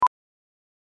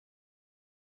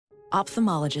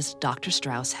Ophthalmologist Dr.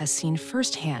 Strauss has seen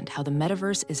firsthand how the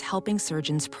metaverse is helping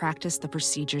surgeons practice the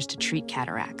procedures to treat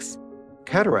cataracts.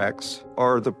 Cataracts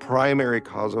are the primary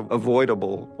cause of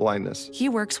avoidable blindness. He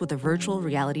works with a virtual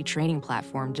reality training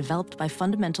platform developed by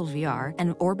Fundamental VR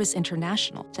and Orbis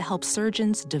International to help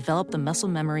surgeons develop the muscle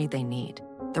memory they need.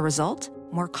 The result?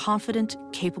 More confident,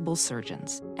 capable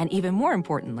surgeons. And even more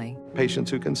importantly,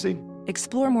 Patients who can see.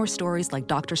 explore more stories like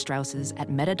Dr. Strauss's at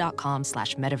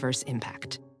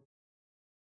meta.com/metaverseimpact.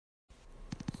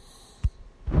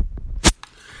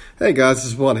 Hey guys, this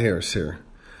is Juan Harris here.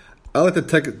 I'd like to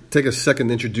take a second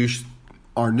to introduce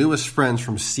our newest friends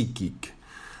from SeatGeek.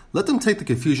 Let them take the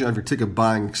confusion out of your ticket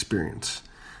buying experience.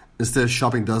 Instead of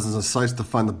shopping dozens of sites to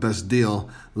find the best deal,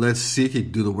 let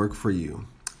SeatGeek do the work for you.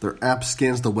 Their app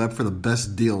scans the web for the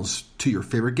best deals to your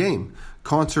favorite game,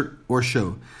 concert, or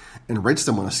show, and rates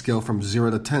them on a scale from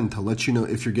 0 to 10 to let you know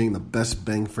if you're getting the best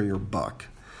bang for your buck.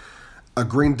 A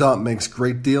green dot makes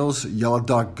great deals, yellow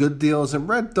dot good deals, and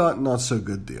red dot not so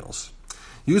good deals.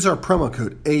 Use our promo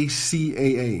code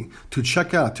ACAA to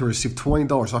check out to receive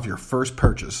 $20 off your first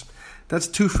purchase. That's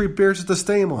 2 free beers with the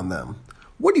stain on them.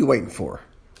 What are you waiting for?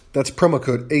 That's promo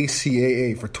code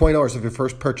ACAA for $20 off your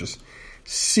first purchase.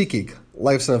 SeatGeek,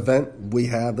 life's an event, we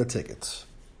have the tickets.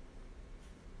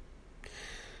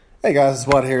 Hey guys, it's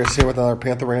Vlad Harris here with another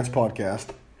Panther Rants podcast.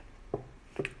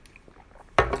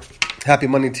 Happy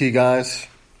Monday to you guys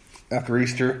after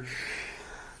Easter.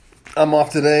 I'm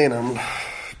off today, and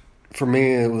for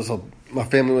me, my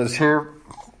family was here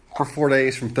for 4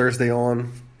 days from Thursday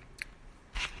on,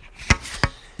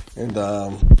 and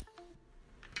it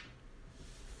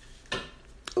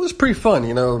was pretty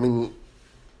fun.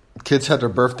 Kids had their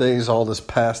birthdays all this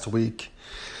past week.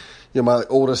 My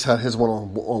oldest had his one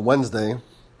on Wednesday.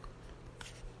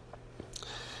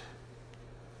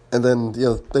 And then,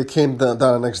 they came down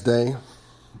the next day.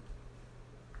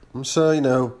 And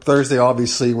so, Thursday,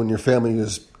 obviously, when your family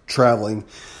is traveling,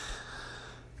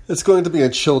 it's going to be a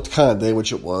chilled kind of day,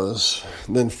 which it was.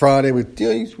 And then Friday, we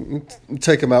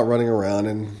take them out running around.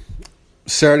 And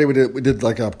Saturday, we did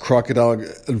like a crocodile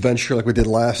adventure like we did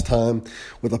last time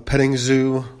with a petting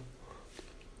zoo.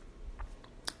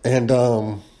 And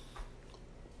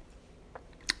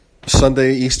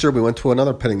Sunday, Easter, we went to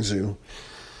another petting zoo.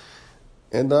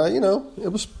 And, it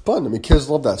was fun. Kids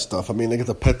love that stuff. They get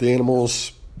to pet the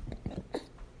animals.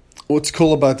 What's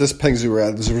cool about this petting zoo we're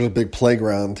at, there's a really big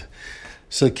playground.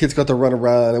 So kids got to run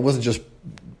around. It wasn't just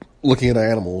looking at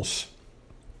animals.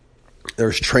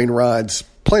 There's train rides,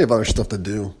 plenty of other stuff to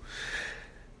do.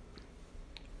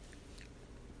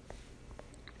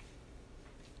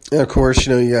 And, of course,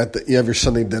 you have your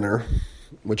Sunday dinner,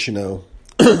 which,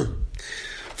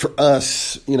 for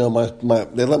us, they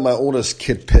let my oldest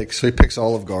kid pick, so he picks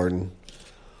Olive Garden.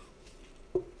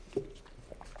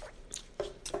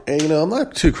 And, I'm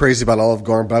not too crazy about Olive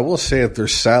Garden, but I will say that their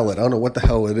salad, I don't know what the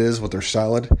hell it is with their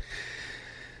salad.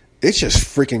 It's just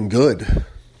freaking good.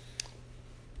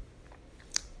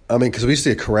 Because we used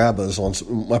to get Carrabba's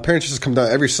my parents used to come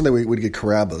down every Sunday. We'd get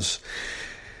Carrabba's.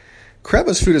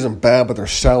 Carrabba's food isn't bad, but their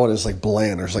salad is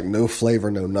bland. There's no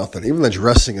flavor, no nothing. Even the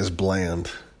dressing is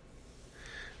bland.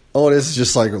 All it is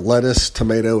just lettuce,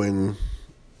 tomato, and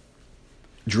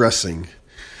dressing.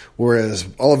 Whereas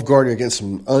Olive Garden, you're getting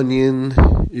some onion,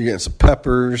 you're getting some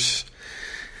peppers,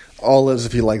 olives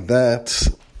if you like that.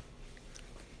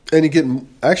 And you get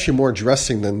actually more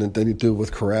dressing than you do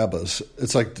with Carrabba's.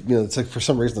 It's for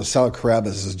some reason the salad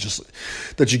Carrabba's is just,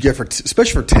 that you get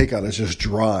especially for takeout, it's just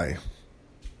dry.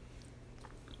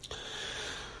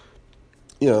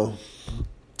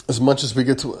 As much as we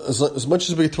get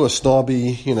to a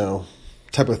snobby,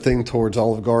 type of thing towards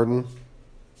Olive Garden,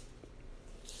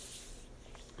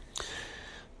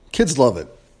 kids love it.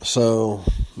 So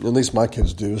at least my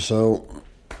kids do. So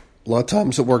a lot of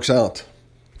times it works out.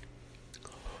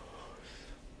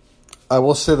 I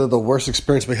will say that the worst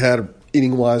experience we had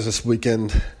eating wise this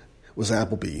weekend was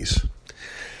Applebee's.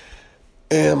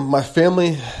 And my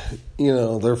family,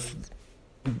 they're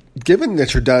given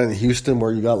that you're down in Houston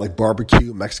where you got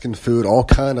barbecue, Mexican food, all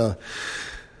kind of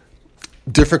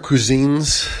different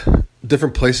cuisines,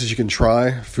 different places you can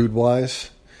try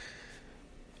food-wise.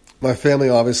 My family,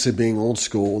 obviously being old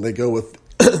school, they go with,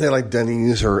 they like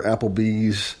Denny's or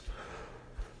Applebee's.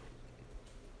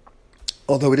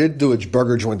 Although we did do a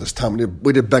burger joint this time.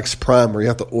 We did Beck's Prime where you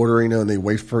have to order, and they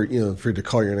wait for you to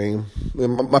call your name.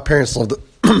 My parents loved it.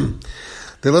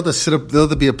 They love to sit up. They love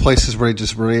to be at places where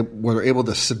they're able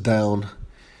to sit down,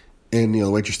 and the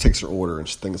waitress takes their order and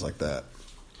things like that.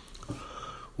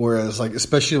 Whereas,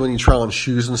 especially when you try on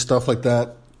shoes and stuff like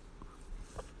that,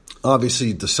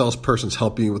 obviously the salesperson's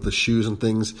helping you with the shoes and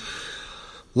things.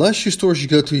 A lot of shoe stores you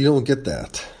go to, you don't get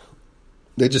that.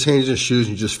 They just hand you the shoes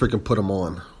and you just freaking put them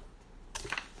on.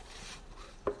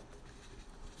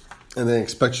 And they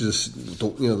expect you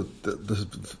to,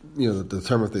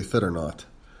 determine if they fit or not.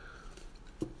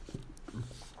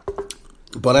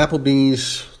 But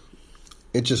Applebee's,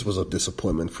 it just was a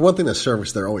disappointment. For one thing, the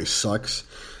service there always sucks.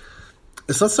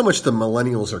 It's not so much the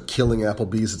millennials are killing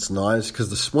Applebee's, it's not. It's because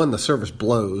the service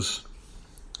blows.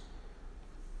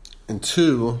 And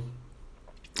two,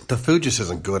 the food just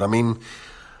isn't good. I mean,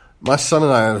 my son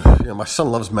and I, my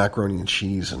son loves macaroni and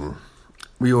cheese, and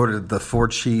we ordered the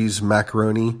 4-cheese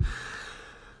macaroni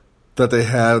that they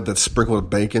had that's sprinkled with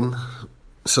bacon.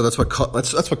 So that's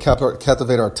what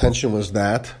captivated our attention was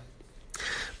that.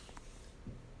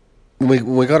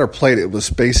 When we got our plate, it was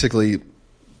basically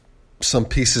some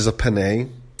pieces of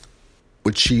penne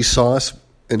with cheese sauce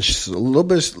and just a little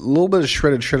bit of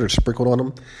shredded cheddar sprinkled on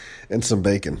them, and some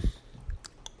bacon.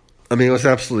 I mean, it was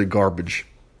absolutely garbage.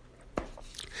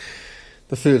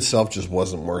 The food itself just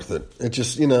wasn't worth it. It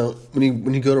just, when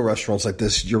you go to restaurants like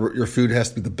this, your food has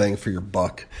to be the bang for your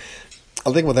buck.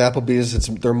 I think with Applebee's,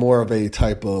 they're more of a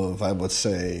type of, I would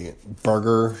say,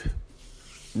 burger,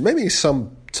 maybe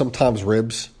sometimes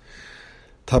ribs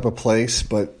type of place,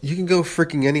 but you can go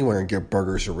freaking anywhere and get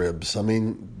burgers or ribs. I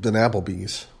mean, than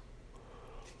Applebee's.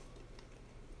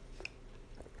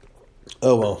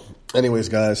 Oh, well. Anyways,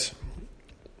 guys.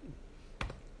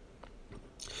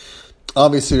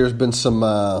 Obviously, there's been some,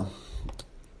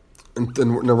 in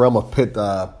the realm of Pitt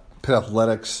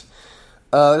Athletics,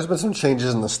 there's been some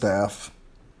changes in the staff.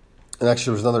 And actually,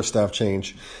 there was another staff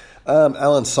change.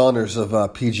 Alan Saunders of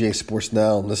PGA Sports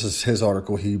Now, and this is his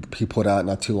article he put out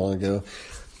not too long ago.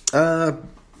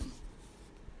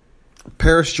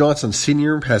 Paris Johnson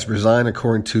Sr. has resigned,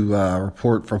 according to a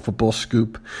report from Football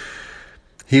Scoop.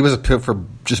 He was at Pitt for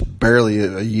just barely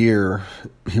a year.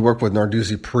 He worked with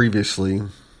Narduzzi previously.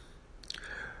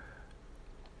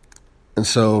 And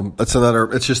so it's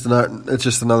just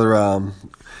another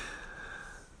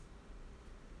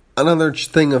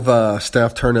thing of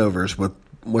staff turnovers with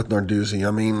Narduzzi.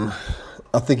 I mean,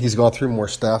 I think he's gone through more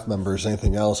staff members than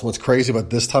anything else. What's crazy about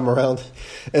this time around,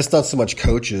 it's not so much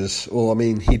coaches. Well, I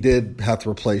mean, he did have to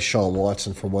replace Sean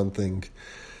Watson for one thing.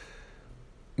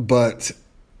 But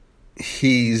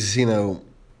he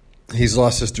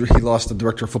lost the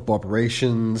director of football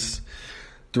operations,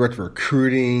 director of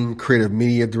recruiting, creative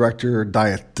media director,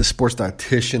 the sports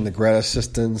dietitian, the grad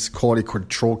assistants, quality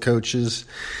control coaches.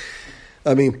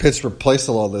 I mean, Pitt's replaced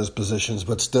a lot of those positions,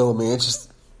 but still, I mean, it's just.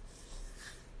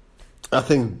 I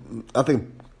think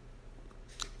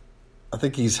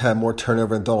he's had more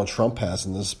turnover than Donald Trump has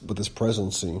with this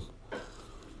presidency.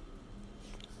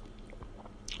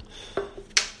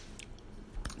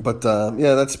 But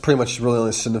that's pretty much really the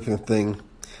only significant thing.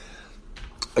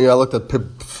 I looked at Pitt,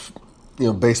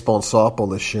 baseball and softball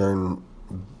this year, and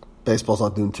baseball's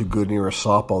not doing too good near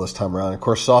softball this time around. Of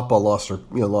course, softball lost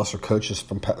their coaches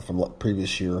from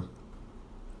previous year.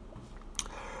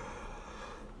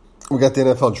 We got the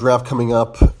NFL draft coming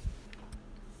up.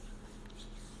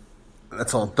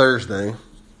 That's on Thursday.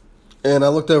 And I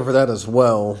looked over that as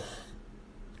well.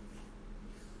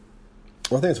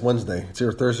 I think it's Wednesday. It's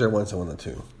either Thursday or Wednesday, one of the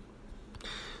two.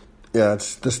 Yeah,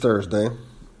 it's this Thursday.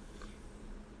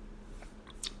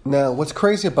 Now, what's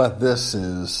crazy about this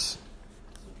is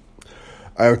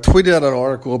I tweeted out an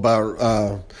article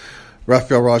about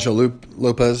Rafael Raja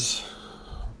Lopez.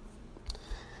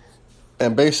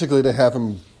 And basically they have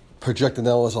him projected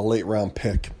now as a late-round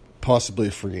pick, possibly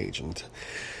a free agent.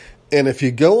 And if you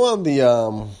go on the,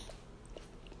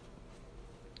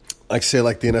 like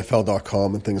the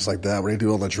NFL.com and things like that, where they do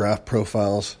all the draft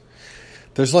profiles,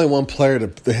 there's only one player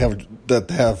that they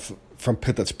have from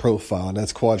Pitt that's profiled, and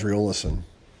that's Quadri Olison.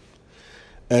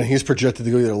 And he's projected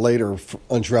to go either late or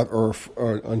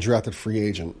undrafted free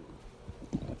agent.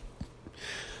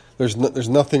 There's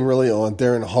nothing really on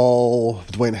Darren Hall,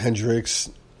 Dwayne Hendricks.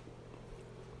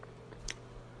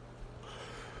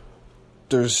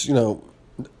 There's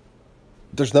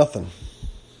nothing.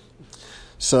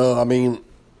 So, I mean,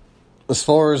 as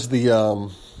far as the,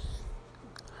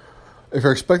 if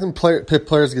you're expecting Pitt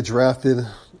players to get drafted,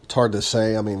 it's hard to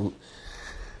say. I mean,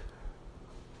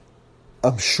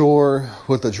 I'm sure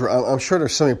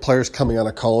there's so many players coming out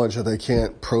of college that they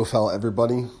can't profile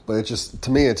everybody. But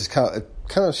it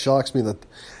kind of shocks me that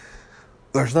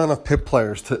there's not enough Pitt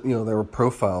players that were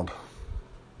profiled.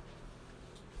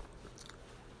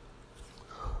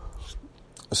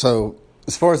 So,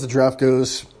 as far as the draft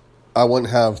goes, I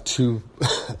wouldn't have too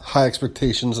high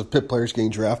expectations of Pitt players getting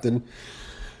drafted.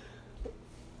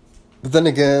 But then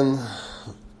again,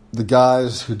 the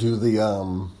guys who do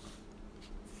the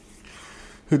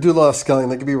who do a lot of scouting.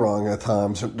 They can be wrong at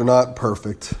times. They're not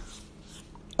perfect.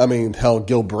 I mean, hell,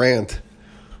 Gil Brandt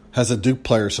has a Duke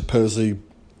player supposedly.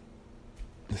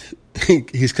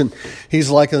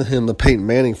 He's liking him to Peyton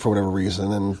Manning for whatever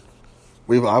reason, and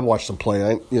I've watched him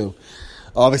play.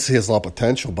 Obviously he has a lot of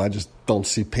potential, but I just don't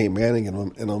see Peyton Manning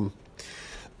in him.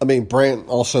 I mean, Brandt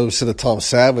also said that Tom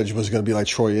Savage was going to be like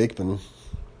Troy Aikman,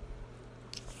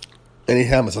 and he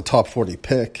had him as a top 40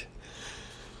 pick.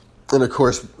 And of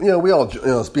course, we all,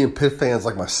 as being Pitt fans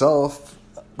like myself,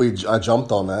 I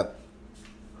jumped on that.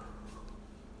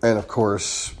 And of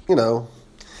course,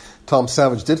 Tom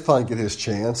Savage did finally get his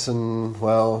chance, and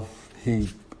well, he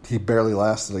barely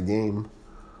lasted a game.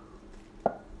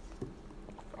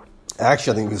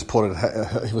 Actually, I think he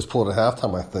was pulled at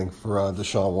halftime. I think for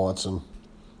Deshaun Watson.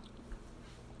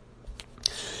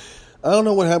 I don't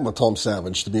know what happened with Tom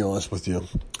Savage, to be honest with you.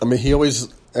 I mean, he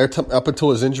always, up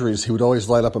until his injuries, he would always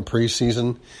light up in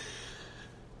preseason.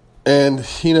 And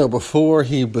before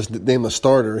he was named the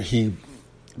starter, he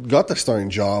got the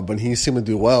starting job, and he seemed to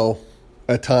do well.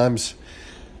 At times,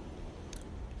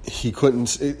 he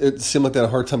couldn't. It seemed like they had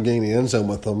a hard time getting the end zone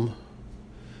with him.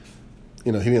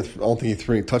 I don't think he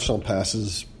threw any touchdown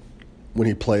passes when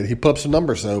he played. He put up some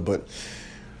numbers though, but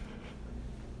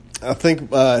I think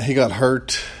he got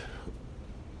hurt,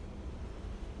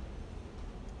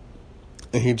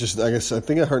 and I think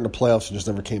he got hurt in the playoffs and just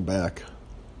never came back.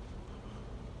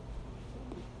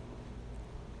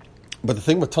 But the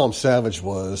thing with Tom Savage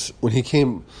was when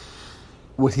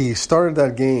he started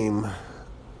that game,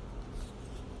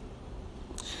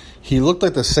 he looked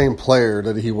like the same player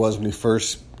that he was when he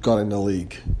first got in the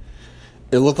league.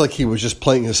 It looked like he was just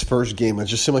playing his first game. It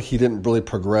just seemed like he didn't really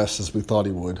progress as we thought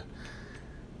he would.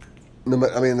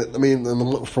 I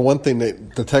mean, for one thing,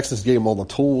 the Texans gave him all the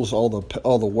tools, all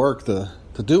the work to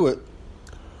do it.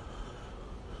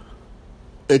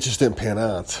 It just didn't pan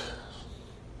out.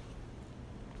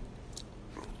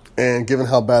 And given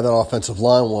how bad that offensive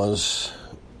line was,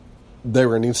 they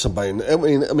were going to need somebody. I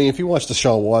mean, if you watch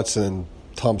Deshaun Watson and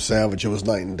Tom Savage, it was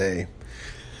night and day.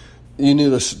 You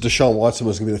knew Deshaun Watson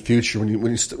was going to be the future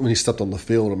when he stepped on the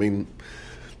field. I mean,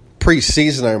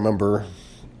 preseason, I remember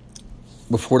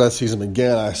before that season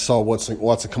began, I saw Watson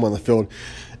come on the field,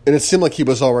 and it seemed like he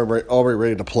was already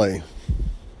ready to play.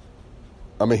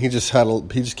 I mean, he just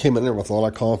came in there with a lot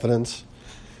of confidence,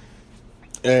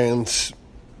 and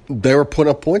they were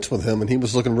putting up points with him, and he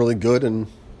was looking really good, and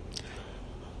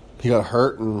he got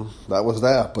hurt, and that was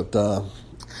that. But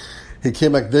he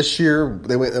came back this year.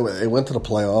 They went to the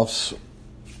playoffs.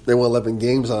 They won 11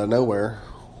 games out of nowhere.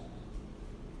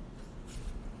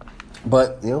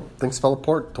 But, things fell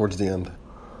apart towards the end.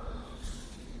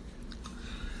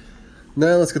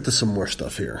 Now let's get to some more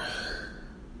stuff here.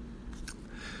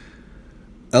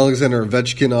 Alexander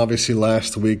Ovechkin, obviously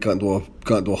last week, got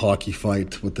into a hockey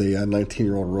fight with a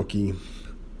 19-year-old rookie.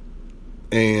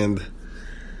 And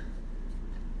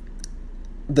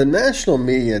the national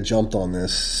media jumped on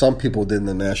this. Some people did in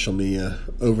the national media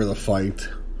over the fight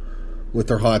with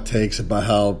their hot takes about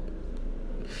how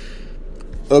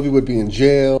Ovie would be in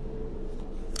jail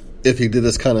if he did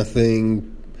this kind of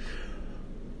thing.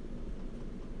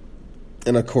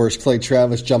 And, of course, Clay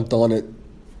Travis jumped on it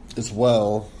as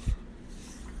well.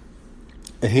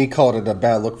 And he called it a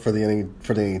bad look for the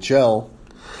NHL.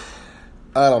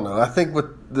 I don't know. I think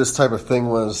what this type of thing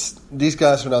was, these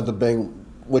guys were not debating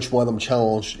which one of them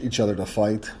challenged each other to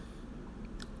fight.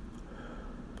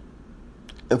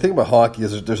 And the thing about hockey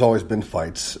is there's always been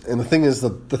fights. And the thing is,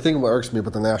 the thing that irks me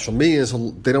about the national media is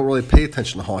they don't really pay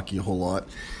attention to hockey a whole lot.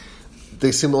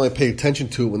 They seem to only pay attention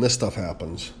to it when this stuff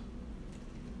happens.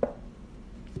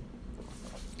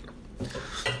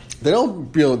 They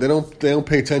don't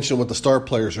pay attention to what the star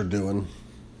players are doing.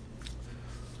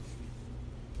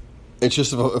 It's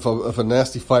just if a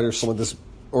nasty fight or something like this,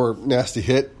 or nasty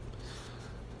hit,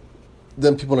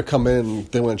 then people want to come in and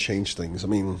they want to change things. I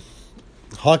mean,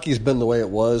 hockey's been the way it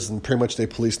was, and pretty much they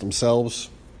police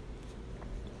themselves.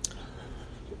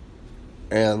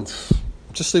 And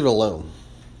just leave it alone.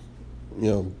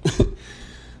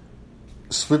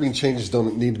 Sweeping changes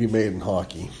don't need to be made in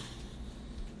hockey.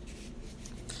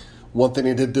 One thing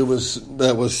they did do was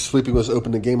sweeping was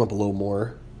open the game up a little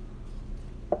more,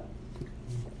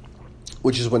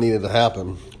 which is what needed to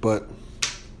happen. But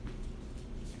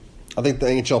I think the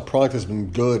NHL product has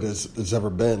been good as it's ever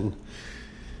been.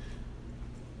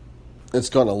 It's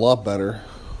gotten a lot better.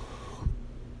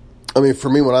 I mean, for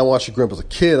me, when I watched it growing up as a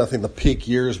kid, I think the peak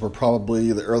years were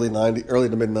probably the early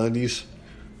to mid 90s.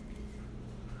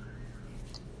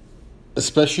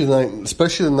 Especially the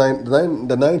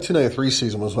 92-93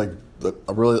 season was like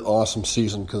a really awesome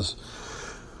season because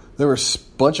There were a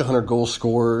bunch of 100-goal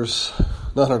scorers.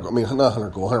 Not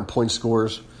 100-point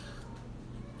scorers.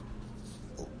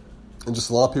 And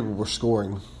just a lot of people were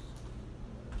scoring.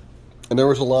 And there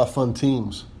was a lot of fun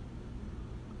teams.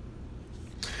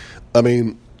 I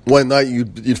mean, one night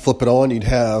you'd flip it on, you'd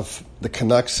have the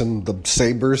Canucks and the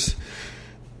Sabres.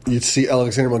 You'd see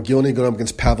Alexander McGillney going up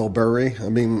against Pavel Bure. I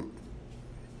mean,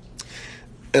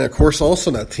 and of course,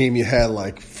 also on that team, you had,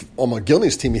 like, on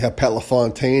McGillney's team, you had Pat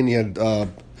LaFontaine, you had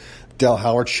Dal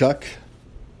Howard-Chuck.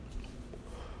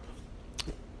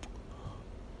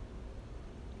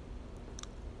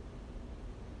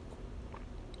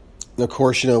 And of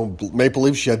course, Maple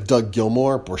Leafs, you had Doug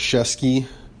Gilmour, Borshevsky.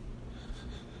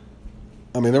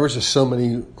 I mean, there was just so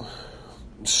many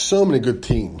good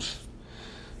teams.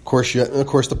 Of course,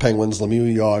 the Penguins,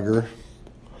 Lemieux, Yager.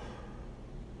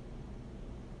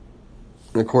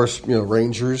 And of course,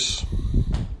 Rangers.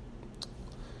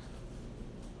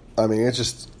 I mean, it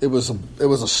was a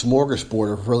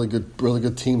smorgasbord of really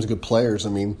good teams, good players. I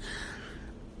mean,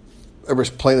 there was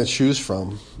plenty to choose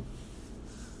from.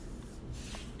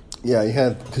 Yeah, you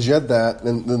had that,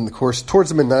 and then of course towards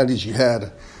the mid-90s you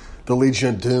had the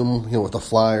Legion of Doom, with the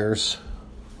Flyers,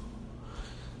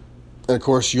 and of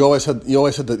course you always had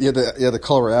the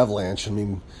Colorado Avalanche. I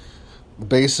mean,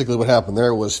 basically what happened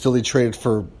there was Philly traded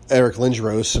for Eric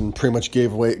Lindros and pretty much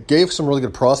gave some really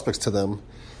good prospects to them,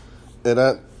 and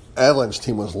that Avalanche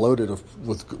team was loaded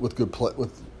with good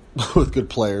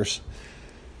players.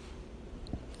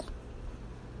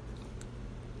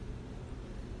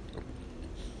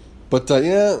 But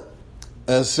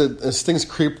as things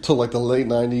creep to like the late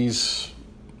 90s,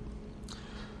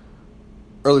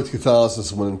 early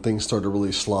 2000s, when things started to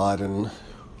really slide, and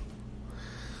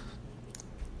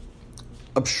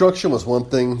obstruction was one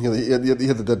thing. You had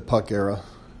the dead puck era,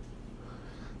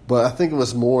 but I think it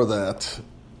was more that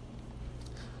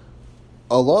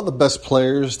a lot of the best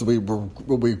players that we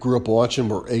grew up watching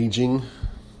were aging.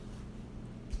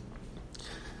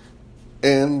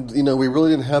 And, we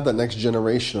really didn't have that next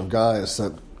generation of guys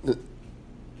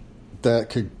that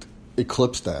could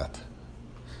eclipse that.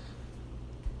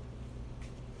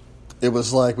 It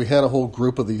was like we had a whole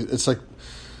group of these. It's like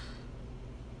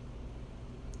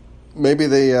maybe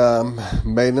they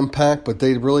made an impact, but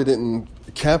they really didn't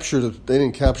capture them.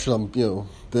 The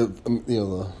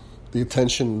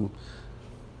attention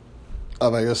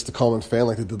of, I guess, the common fan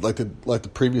like the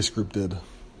previous group did.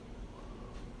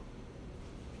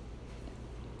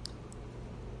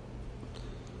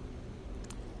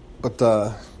 But,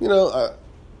 the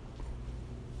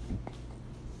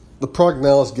product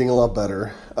now is getting a lot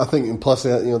better. I think, and plus,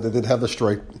 they did have the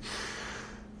strike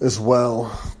as well.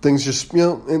 Things just,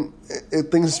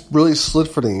 things really slid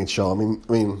for the NHL. I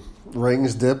mean,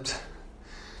 ratings dipped.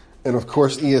 And, of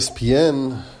course,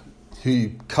 ESPN, who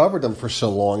covered them for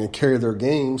so long and carried their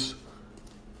games,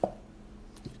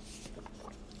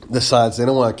 decides they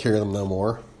don't want to carry them no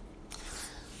more.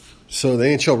 So the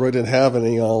NHL really didn't have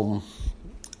any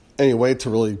way to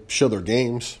really show their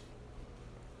games.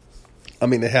 I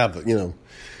mean, they have, they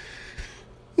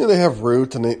have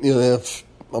Root, and they have,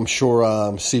 I'm sure,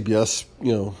 CBS,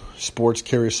 Sports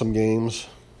carries some games,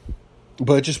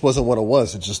 but it just wasn't what it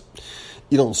was. It just,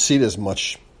 you don't see it as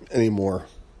much anymore.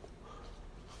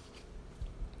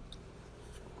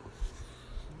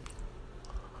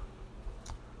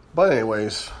 But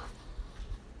anyways,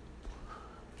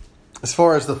 as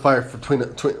far as the fight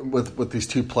with these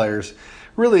two players,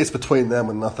 really, it's between them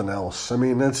and nothing else. I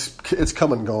mean, it's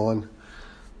come and gone.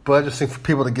 But I just think for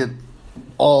people to get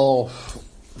all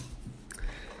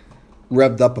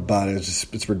revved up about it,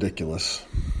 it's ridiculous.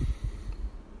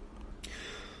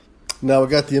 Now, we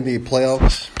got the NBA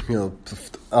playoffs.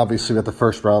 Obviously, we got the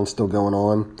first round still going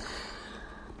on.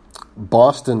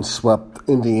 Boston swept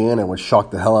Indiana, which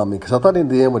shocked the hell out of me, because I thought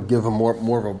Indiana would give them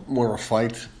more of a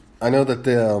fight. I know that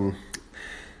the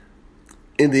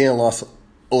Indiana lost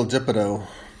Oladipo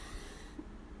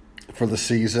for the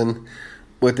season,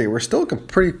 but they were still a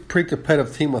pretty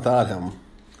competitive team without him.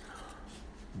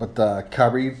 But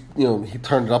Kyrie, he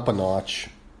turned it up a notch,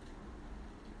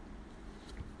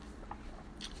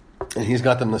 and he's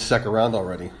got them in the second round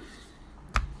already.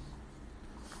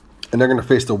 And they're going to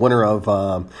face the winner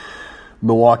of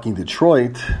Milwaukee and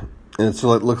Detroit, and it's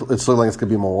looking like it's going to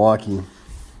be Milwaukee.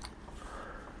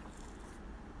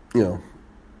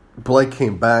 Blake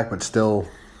came back, but still,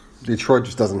 Detroit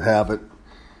just doesn't have it.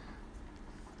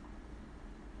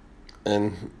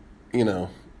 And,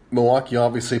 Milwaukee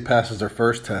obviously passes their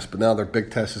first test, but now their big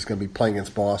test is going to be playing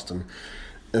against Boston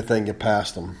if they can get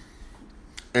past them.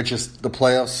 It's just the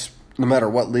playoffs, no matter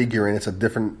what league you're in, it's a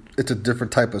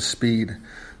different type of speed,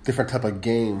 different type of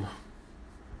game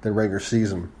than regular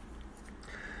season.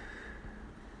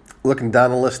 Looking down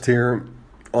the list here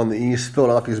on the East,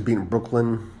 Philadelphia's beating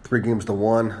Brooklyn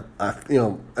 3-1.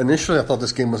 Initially I thought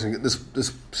this game wasn't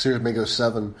this series may go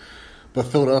 7, but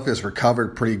Philadelphia's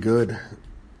recovered pretty good.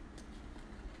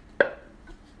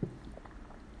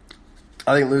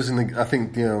 I think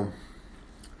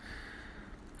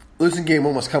losing game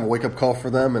 1 was kind of a wake up call for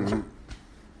them, and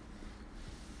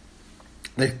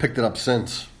they've picked it up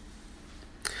since.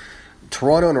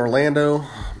 Toronto and Orlando.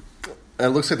 It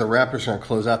looks like the Raptors are going to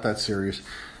close out that series.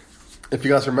 If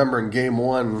you guys remember, in Game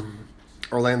 1,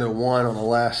 Orlando won on the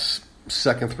last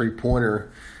second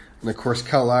three-pointer. And, of course,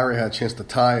 Kyle Lowry had a chance to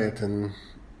tie it, and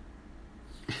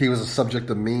he was a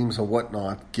subject of memes and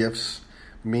whatnot, GIFs,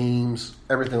 memes,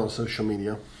 everything on social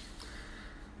media.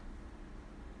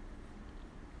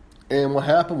 And what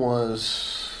happened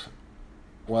was,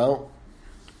 well,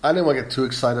 I didn't want to get too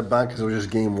excited about it because it was just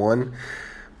Game 1.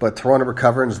 But Toronto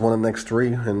recovered and has won the next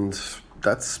 3, and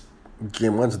that's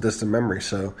Game 1's a distant memory.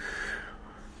 So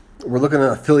we're looking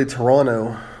at a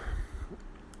Philly-Toronto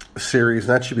series,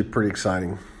 and that should be pretty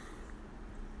exciting.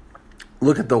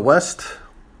 Look at the West.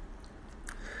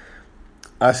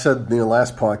 I said in the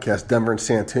last podcast, Denver and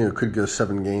San Antonio could go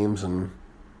 7 games, and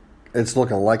it's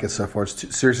looking like it so far.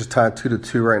 Series is tied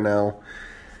 2-2 right now.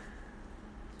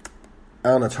 I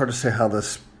don't know. It's hard to say how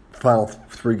this final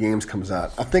 3 games comes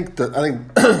out. I think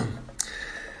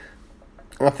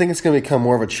I think it's going to become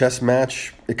more of a chess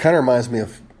match. It kind of reminds me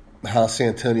of how San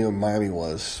Antonio and Miami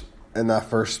was in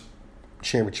that first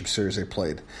championship series they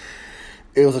played.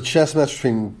 It was a chess match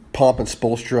between Pomp and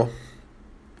Spoelstra.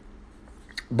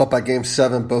 But by Game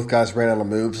 7, both guys ran out of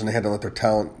moves, and they had to let their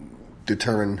talent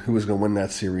determine who was going to win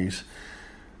that series.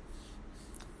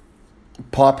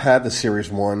 Pop had the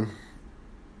series won,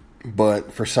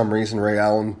 but for some reason Ray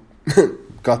Allen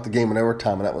got the game in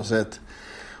overtime, and that was it.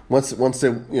 Once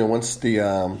the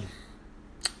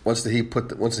Heat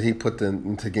put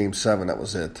into Game 7, that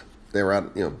was it. They were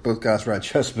out. Both guys were out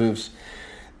chess moves.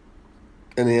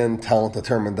 In the end, talent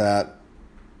determined that,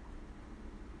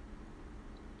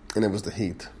 and it was the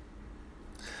Heat.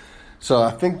 So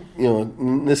I think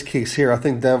in this case here, I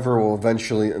think Denver will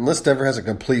eventually, unless Denver has a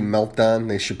complete meltdown,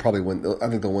 they should probably win. I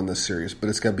think they'll win this series, but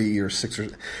it's going to be either 6 or.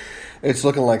 It's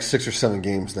looking like 6 or 7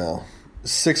 games now.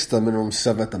 6 at the minimum,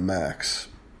 7 at the max.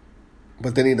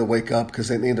 But they need to wake up because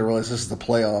they need to realize this is the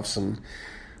playoffs, and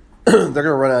they're going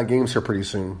to run out of games here pretty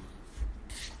soon.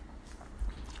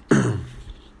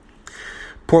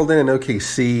 Portland and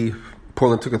OKC.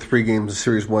 Portland took a 3-game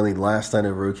series 1 lead last night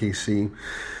over OKC.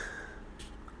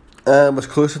 It was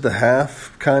close at the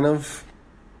half, kind of.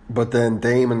 But then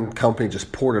Dame and company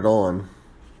just poured it on.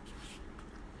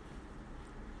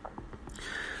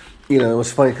 It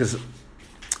was funny because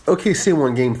OKC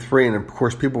won Game 3, and of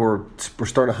course people were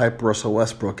starting to hype Russell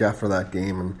Westbrook after that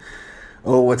game, and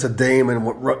it's a Dame and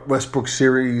Westbrook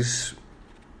series.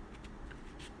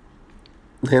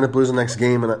 They end up losing the next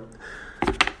game, and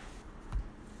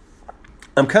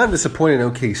I'm kind of disappointed in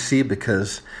OKC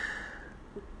because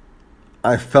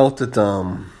I felt that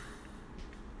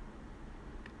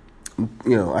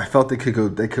I felt they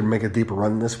could make a deeper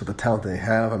run in this with the talent they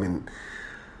have. I mean,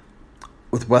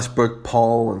 with Westbrook,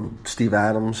 Paul, and Steve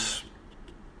Adams,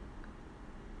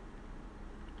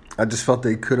 I just felt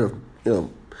they could have, at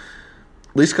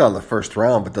least got in the first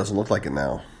round, but doesn't look like it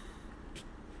now.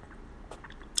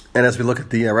 And as we look at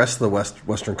the rest of the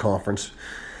Western Conference,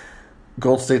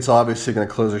 Golden State's obviously going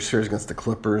to close their series against the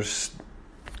Clippers.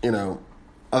 I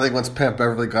think once Pat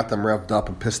Beverly got them revved up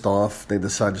and pissed off, they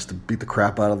decided just to beat the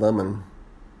crap out of them, and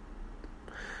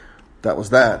that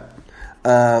was that.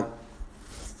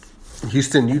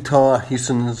 Houston, Utah.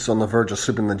 Houston's on the verge of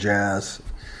sweeping the Jazz.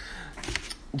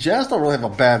 Jazz don't really have a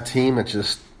bad team. It's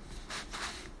just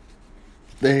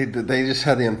they just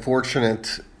had the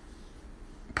unfortunate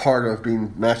part of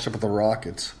being matched up with the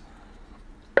Rockets.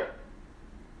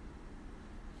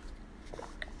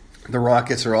 The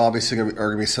Rockets are obviously going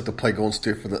to be set to play Golden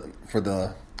State for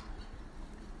the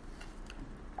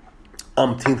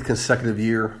umpteenth consecutive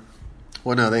year.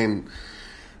 Well, no,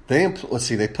 let's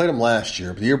see, they played them last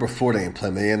year, but the year before they didn't play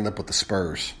them. They ended up with the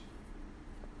Spurs.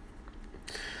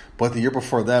 But the year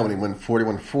before that, when he went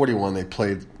 41-41, they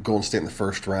played Golden State in the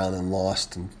first round and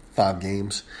lost in 5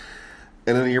 games.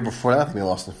 And then the year before that, I think they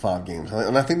lost in 5 games.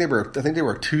 And I think they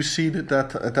were a 2 seed at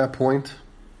that point.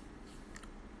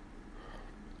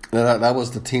 And that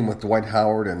was the team with Dwight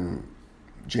Howard and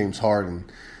James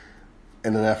Harden.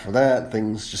 And then after that,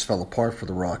 things just fell apart for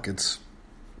the Rockets.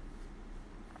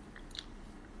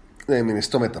 I mean, they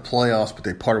still made the playoffs, but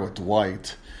they parted with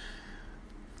Dwight.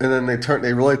 And then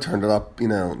they really turned it up,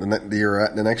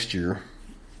 the next year.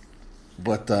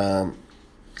 But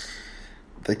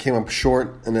they came up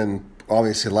short, and then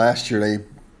obviously last year they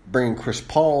bring in Chris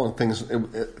Paul, and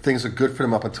things are good for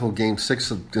them up until Game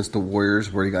 6 against the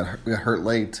Warriors, where he got hurt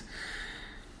late,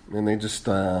 and they just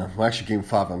actually Game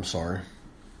 5, I'm sorry,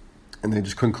 and they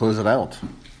just couldn't close it out,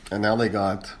 and now they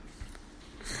get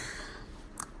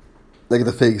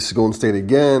to face Golden State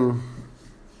again,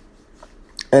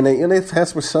 and they've had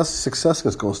some success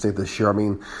against Golden State this year. I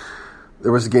mean,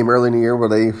 there was a game early in the year where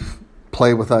they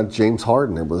played without James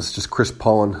Harden. It was just Chris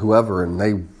Paul and whoever, and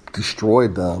they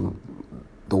destroyed the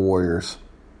Warriors.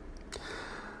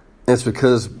 And it's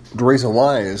because the reason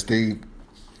why is they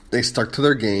stuck to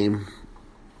their game.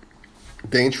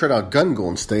 They ain't tried to outgun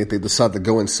Golden State. They decided to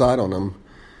go inside on them,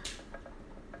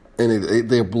 and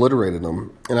they obliterated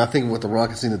them. And I think what the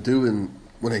Rockets need to do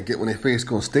when they face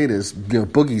Golden State is,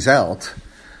 Boogie's out,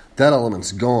 that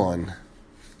element's gone.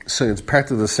 So it's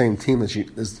practically the same team as you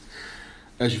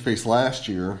faced last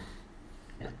year.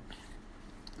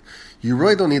 You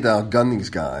really don't need to outgun these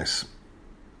guys,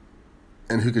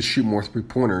 and who could shoot more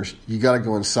 3-pointers. You got to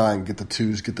go inside and get the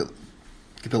twos, get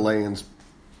the lay-ins.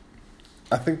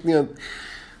 I think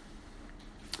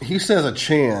Houston has a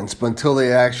chance, but until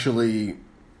they actually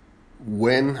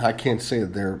win, I can't say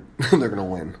that they're going to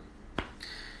win.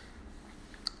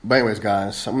 But anyways,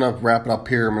 guys, I'm going to wrap it up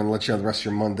here. I'm going to let you have the rest of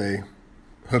your Monday.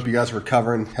 Hope you guys are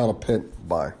recovering. Hell to Pitt.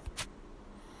 Bye.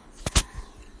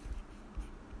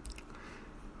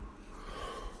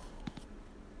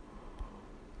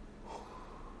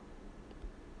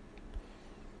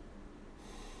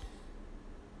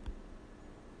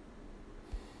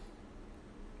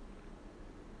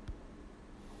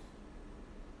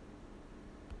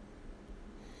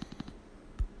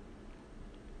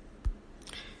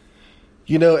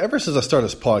 Ever since I started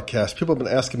this podcast, people have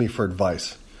been asking me for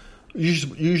advice.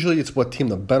 Usually it's what team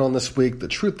to bet on this week. The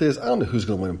truth is, I don't know who's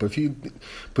going to win. But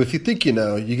if you think you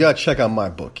know, you got to check out my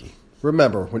bookie.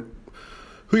 Remember,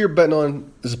 who you're betting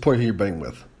on is important who you're betting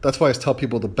with. That's why I tell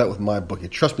people to bet with my bookie.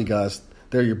 Trust me, guys,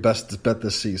 they're your best bet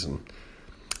this season.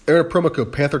 Enter promo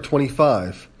code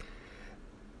Panther25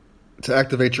 to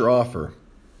activate your offer.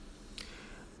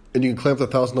 And you can claim up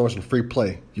to $1,000 in free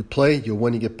play. You play, you'll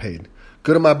win, you get paid.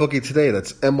 Go to my bookie today.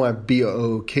 That's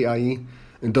MYBOOKIE.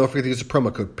 And don't forget to use the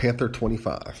promo code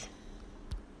Panther25.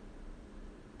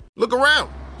 Look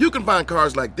around. You can find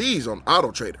cars like these on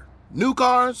AutoTrader. New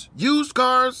cars, used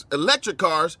cars, electric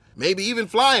cars, maybe even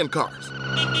flying cars.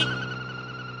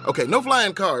 Okay, no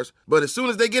flying cars, but as soon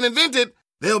as they get invented,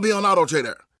 they'll be on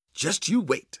AutoTrader. Just you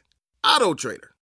wait. AutoTrader.